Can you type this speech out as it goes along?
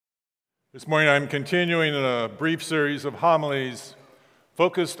This morning I'm continuing a brief series of homilies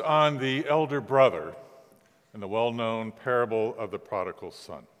focused on the elder brother and the well-known parable of the prodigal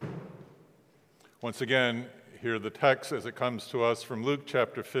son. Once again, hear the text as it comes to us from Luke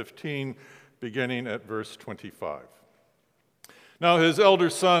chapter 15, beginning at verse 25. Now his elder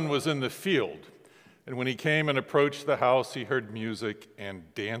son was in the field, and when he came and approached the house, he heard music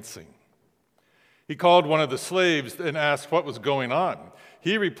and dancing. He called one of the slaves and asked what was going on.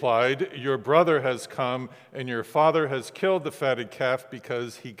 He replied, "Your brother has come, and your father has killed the fatted calf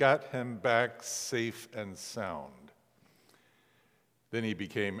because he got him back safe and sound." Then he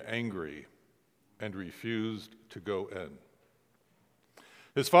became angry and refused to go in.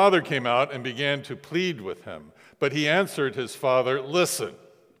 His father came out and began to plead with him, but he answered his father, "Listen,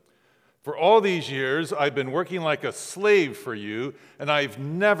 for all these years I've been working like a slave for you, and I've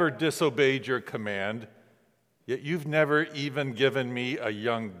never disobeyed your command. Yet you've never even given me a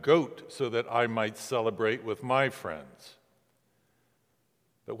young goat so that I might celebrate with my friends.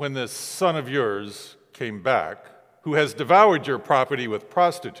 But when this son of yours came back, who has devoured your property with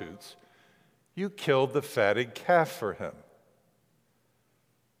prostitutes, you killed the fatted calf for him."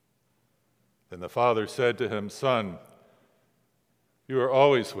 Then the father said to him, "Son, you are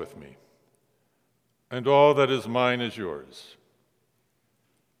always with me, and all that is mine is yours.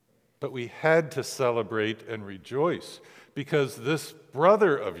 But we had to celebrate and rejoice because this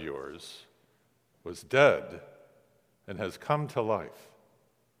brother of yours was dead and has come to life.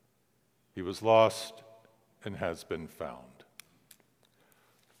 He was lost and has been found."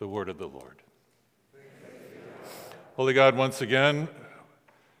 The word of the Lord. Holy God, once again,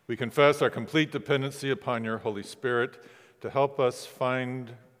 we confess our complete dependency upon your Holy Spirit to help us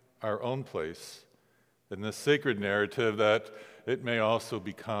find our own place in this sacred narrative, that it may also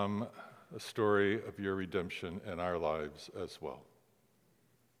become a story of your redemption in our lives as well.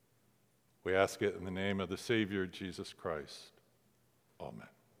 We ask it in the name of the Savior, Jesus Christ. Amen.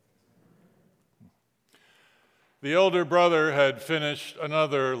 The elder brother had finished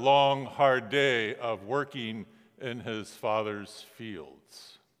another long, hard day of working in his father's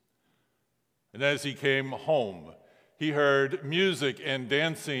fields. And as he came home, he heard music and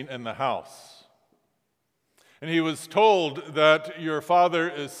dancing in the house. And he was told that your father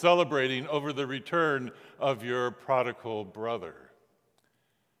is celebrating over the return of your prodigal brother.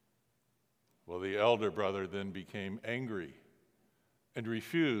 Well, the elder brother then became angry and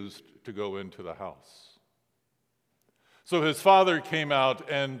refused to go into the house. So his father came out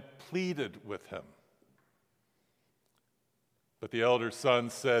and pleaded with him. But the elder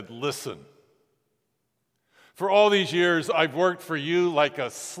son said, "Listen, for all these years I've worked for you like a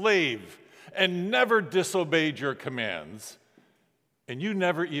slave and never disobeyed your commands, and you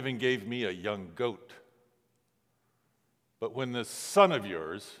never even gave me a young goat. But when this son of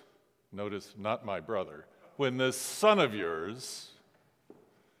yours," notice not my brother, "when this son of yours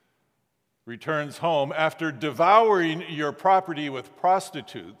returns home after devouring your property with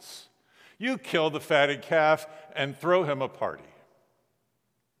prostitutes, you kill the fatted calf and throw him a party.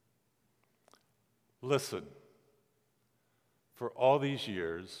 Listen, for all these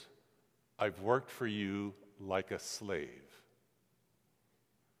years I've worked for you like a slave."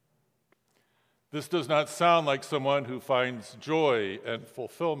 This does not sound like someone who finds joy and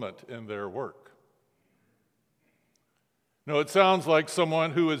fulfillment in their work. No, it sounds like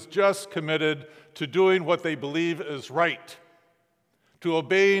someone who is just committed to doing what they believe is right, to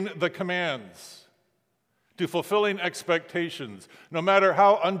obeying the commands, to fulfilling expectations, no matter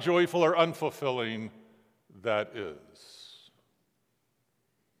how unjoyful or unfulfilling that is.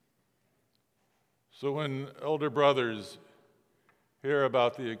 So when elder brothers hear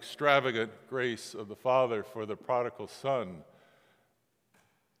about the extravagant grace of the Father for the prodigal son,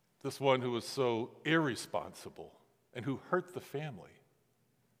 this one who was so irresponsible and who hurt the family,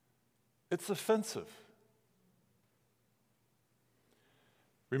 it's offensive.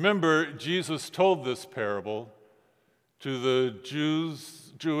 Remember, Jesus told this parable to the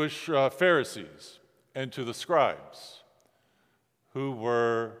Jewish Pharisees and to the scribes, who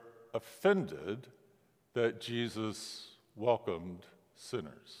were offended that Jesus welcomed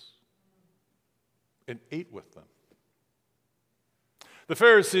sinners and ate with them. The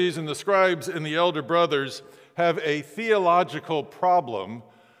Pharisees and the scribes and the elder brothers have a theological problem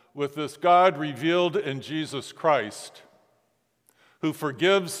with this God revealed in Jesus Christ, who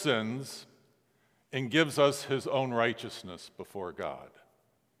forgives sins and gives us his own righteousness before God.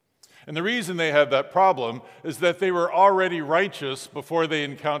 And the reason they have that problem is that they were already righteous before they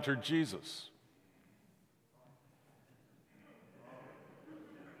encountered Jesus.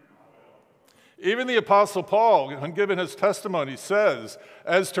 Even the Apostle Paul, when given his testimony, says,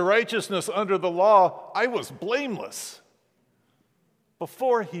 "As to righteousness under the law, I was blameless,"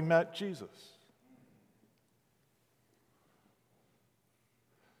 before he met Jesus.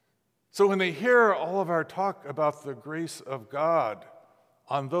 So when they hear all of our talk about the grace of God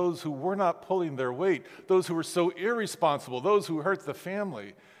on those who were not pulling their weight, those who were so irresponsible, those who hurt the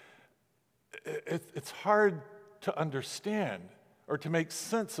family, it's hard to understand or to make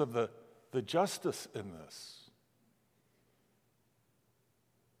sense of the justice in this.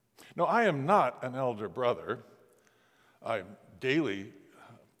 No, I am not an elder brother. I'm daily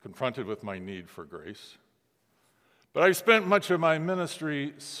confronted with my need for grace. But I've spent much of my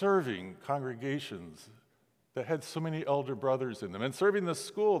ministry serving congregations that had so many elder brothers in them, and serving this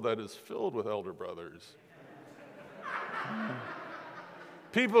school that is filled with elder brothers.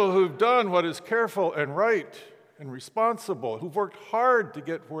 People who've done what is careful and right and responsible, who've worked hard to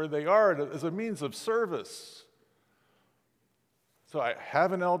get where they are as a means of service. So I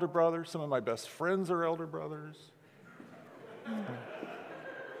have an elder brother. Some of my best friends are elder brothers.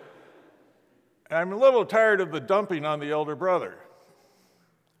 And I'm a little tired of the dumping on the elder brother.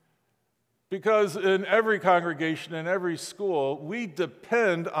 Because in every congregation, in every school, we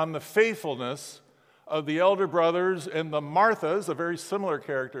depend on the faithfulness of the elder brothers and the Marthas, a very similar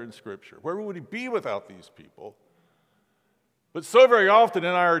character in Scripture. Where would we be without these people? But so very often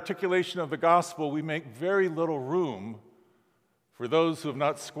in our articulation of the gospel, we make very little room for those who have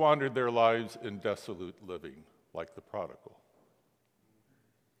not squandered their lives in dissolute living, like the prodigal.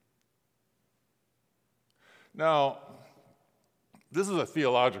 Now, this is a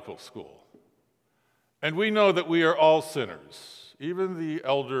theological school, and we know that we are all sinners. Even the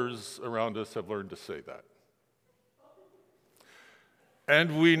elders around us have learned to say that.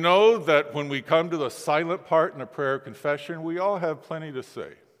 And we know that when we come to the silent part in a prayer of confession, we all have plenty to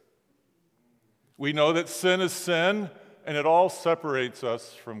say. We know that sin is sin, and it all separates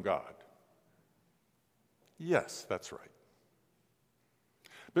us from God. Yes, that's right.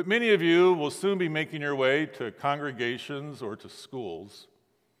 But many of you will soon be making your way to congregations or to schools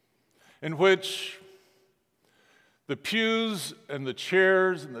in which the pews and the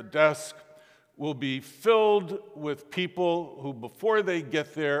chairs and the desk will be filled with people who, before they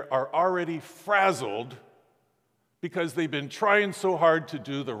get there, are already frazzled because they've been trying so hard to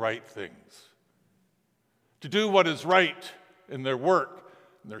do the right things, to do what is right in their work,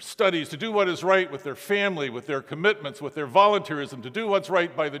 in their studies, to do what is right with their family, with their commitments, with their volunteerism, to do what's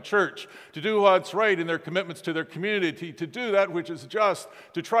right by the church, to do what's right in their commitments to their community, to do that which is just,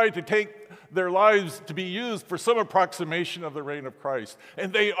 to try to take their lives to be used for some approximation of the reign of Christ.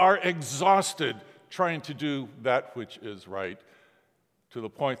 And they are exhausted trying to do that which is right, to the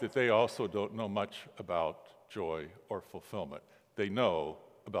point that they also don't know much about joy or fulfillment. They know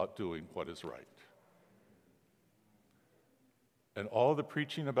about doing what is right. And all the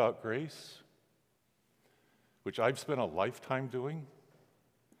preaching about grace, which I've spent a lifetime doing,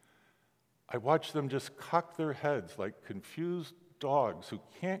 I watch them just cock their heads like confused dogs who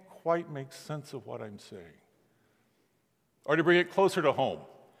can't quite make sense of what I'm saying. Or to bring it closer to home,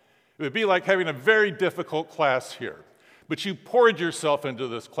 it would be like having a very difficult class here, but you poured yourself into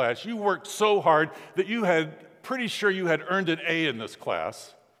this class. You worked so hard that you had, pretty sure you had earned an A in this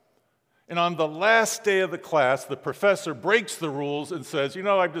class. And on the last day of the class, the professor breaks the rules and says,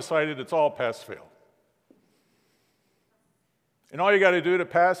 I've decided it's all pass-fail. And all you got to do to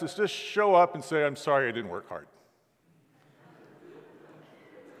pass is just show up and say, I'm sorry, I didn't work hard.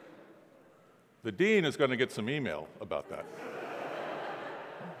 The dean is going to get some email about that.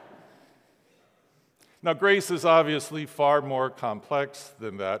 Now, grace is obviously far more complex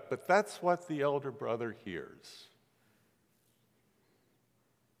than that, but that's what the elder brother hears.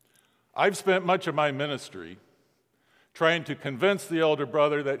 I've spent much of my ministry trying to convince the elder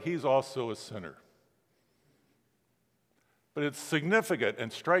brother that he's also a sinner. But it's significant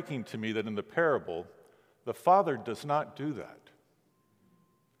and striking to me that in the parable, the father does not do that.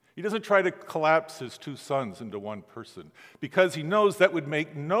 He doesn't try to collapse his two sons into one person because he knows that would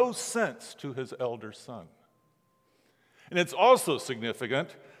make no sense to his elder son. And it's also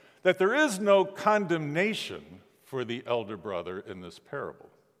significant that there is no condemnation for the elder brother in this parable.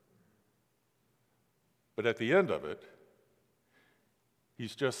 But at the end of it,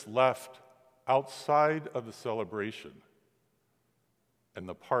 he's just left outside of the celebration and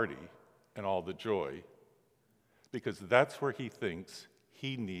the party and all the joy because that's where he thinks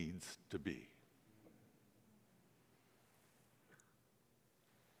he needs to be.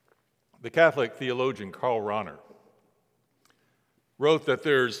 The Catholic theologian Karl Rahner wrote that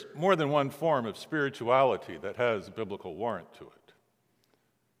there's more than one form of spirituality that has biblical warrant to it.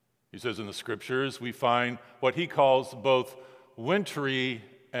 He says in the scriptures we find what he calls both wintry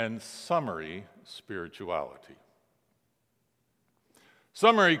and summery spirituality.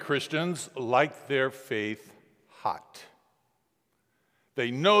 Summery Christians like their faith hot.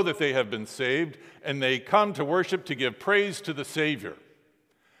 They know that they have been saved, and they come to worship to give praise to the Savior.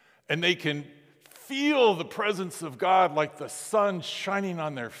 And they can feel the presence of God like the sun shining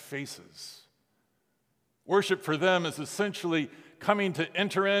on their faces. Worship for them is essentially coming to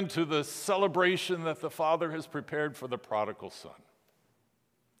enter into the celebration that the Father has prepared for the prodigal son.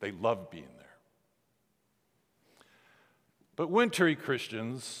 They love being there. But wintry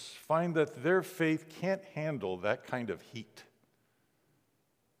Christians find that their faith can't handle that kind of heat.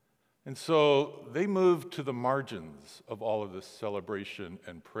 And so they move to the margins of all of this celebration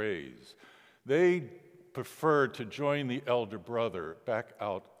and praise. They prefer to join the elder brother back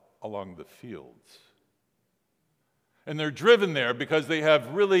out along the fields. And they're driven there because they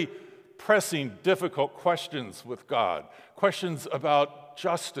have really pressing, difficult questions with God, questions about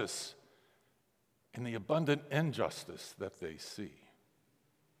justice and the abundant injustice that they see.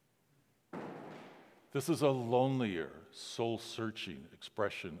 This is a lonelier, soul-searching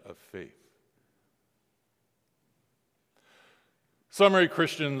expression of faith. Summery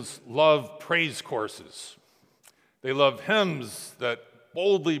Christians love praise courses. They love hymns that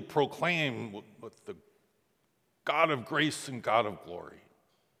boldly proclaim with the God of grace and God of glory.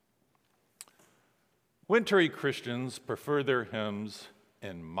 Wintry Christians prefer their hymns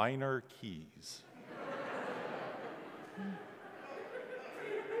in minor keys.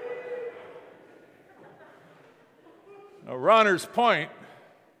 Now, Rahner's point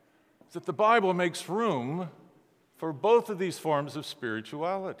is that the Bible makes room for both of these forms of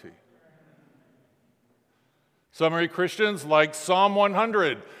spirituality. Summery Christians like Psalm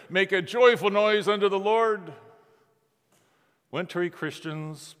 100, make a joyful noise unto the Lord. Wintry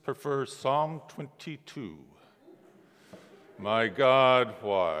Christians prefer Psalm 22. My God,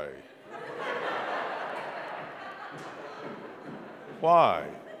 why? Why?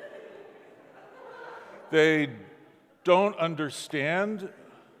 They don't understand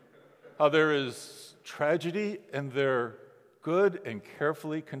how there is tragedy in their good and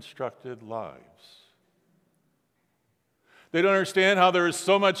carefully constructed lives. They don't understand how there is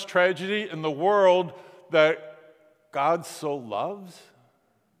so much tragedy in the world that God so loves.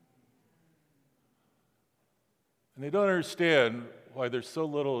 And they don't understand why there's so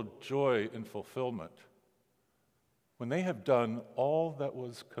little joy and fulfillment when they have done all that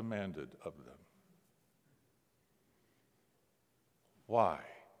was commanded of them. Why?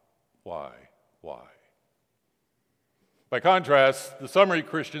 Why? Why? By contrast, the Summery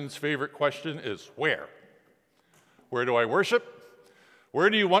Christian's favorite question is where? Where do I worship? Where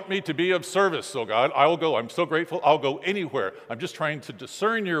do you want me to be of service, oh God? I will go. I'm so grateful. I'll go anywhere. I'm just trying to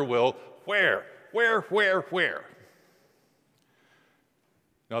discern your will. Where? Where?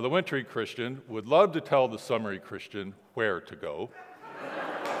 Now, the wintry Christian would love to tell the summery Christian where to go.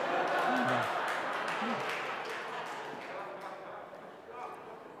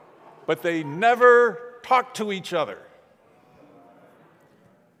 But they never talk to each other,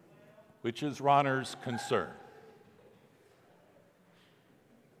 which is Rahner's concern.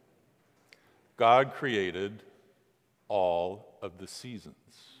 God created all of the seasons.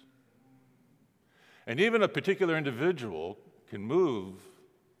 And even a particular individual can move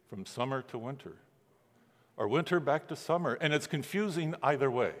from summer to winter, or winter back to summer, and it's confusing either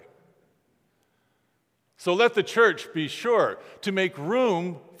way. So let the church be sure to make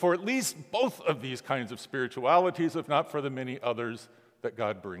room for at least both of these kinds of spiritualities, if not for the many others that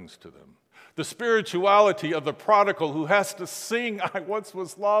God brings to them. The spirituality of the prodigal who has to sing, I once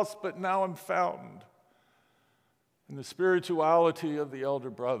was lost, but now I'm found. And the spirituality of the elder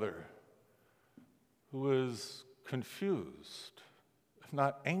brother who is confused, if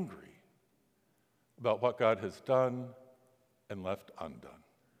not angry, about what God has done and left undone.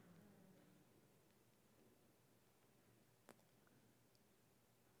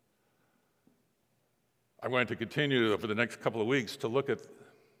 I'm going to continue over the next couple of weeks to look at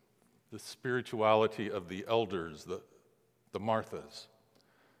the spirituality of the elders, the Marthas.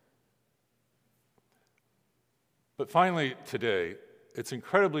 But finally today, it's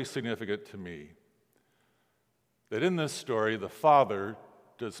incredibly significant to me that in this story, the father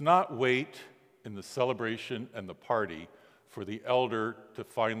does not wait in the celebration and the party for the elder to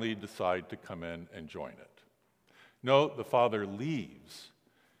finally decide to come in and join it. No, the father leaves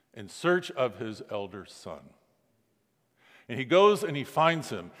in search of his elder son. And he goes and he finds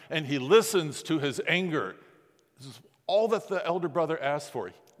him, and he listens to his anger. This is all that the elder brother asked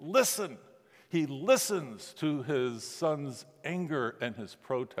for. Listen. He listens to his son's anger and his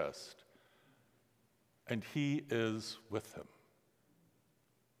protest, and he is with him,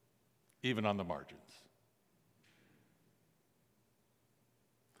 even on the margins.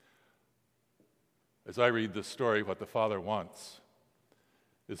 As I read this story, what the Father wants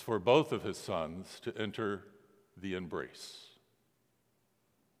is for both of his sons to enter the embrace.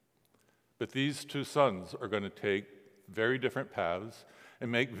 But these two sons are going to take very different paths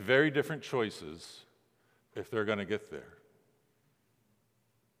and make very different choices if they're going to get there.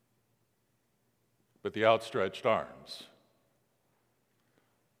 But the outstretched arms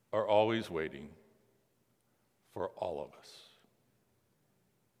are always waiting for all of us.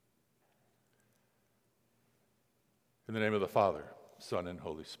 In the name of the Father, Son, and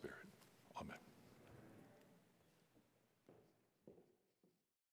Holy Spirit. Amen.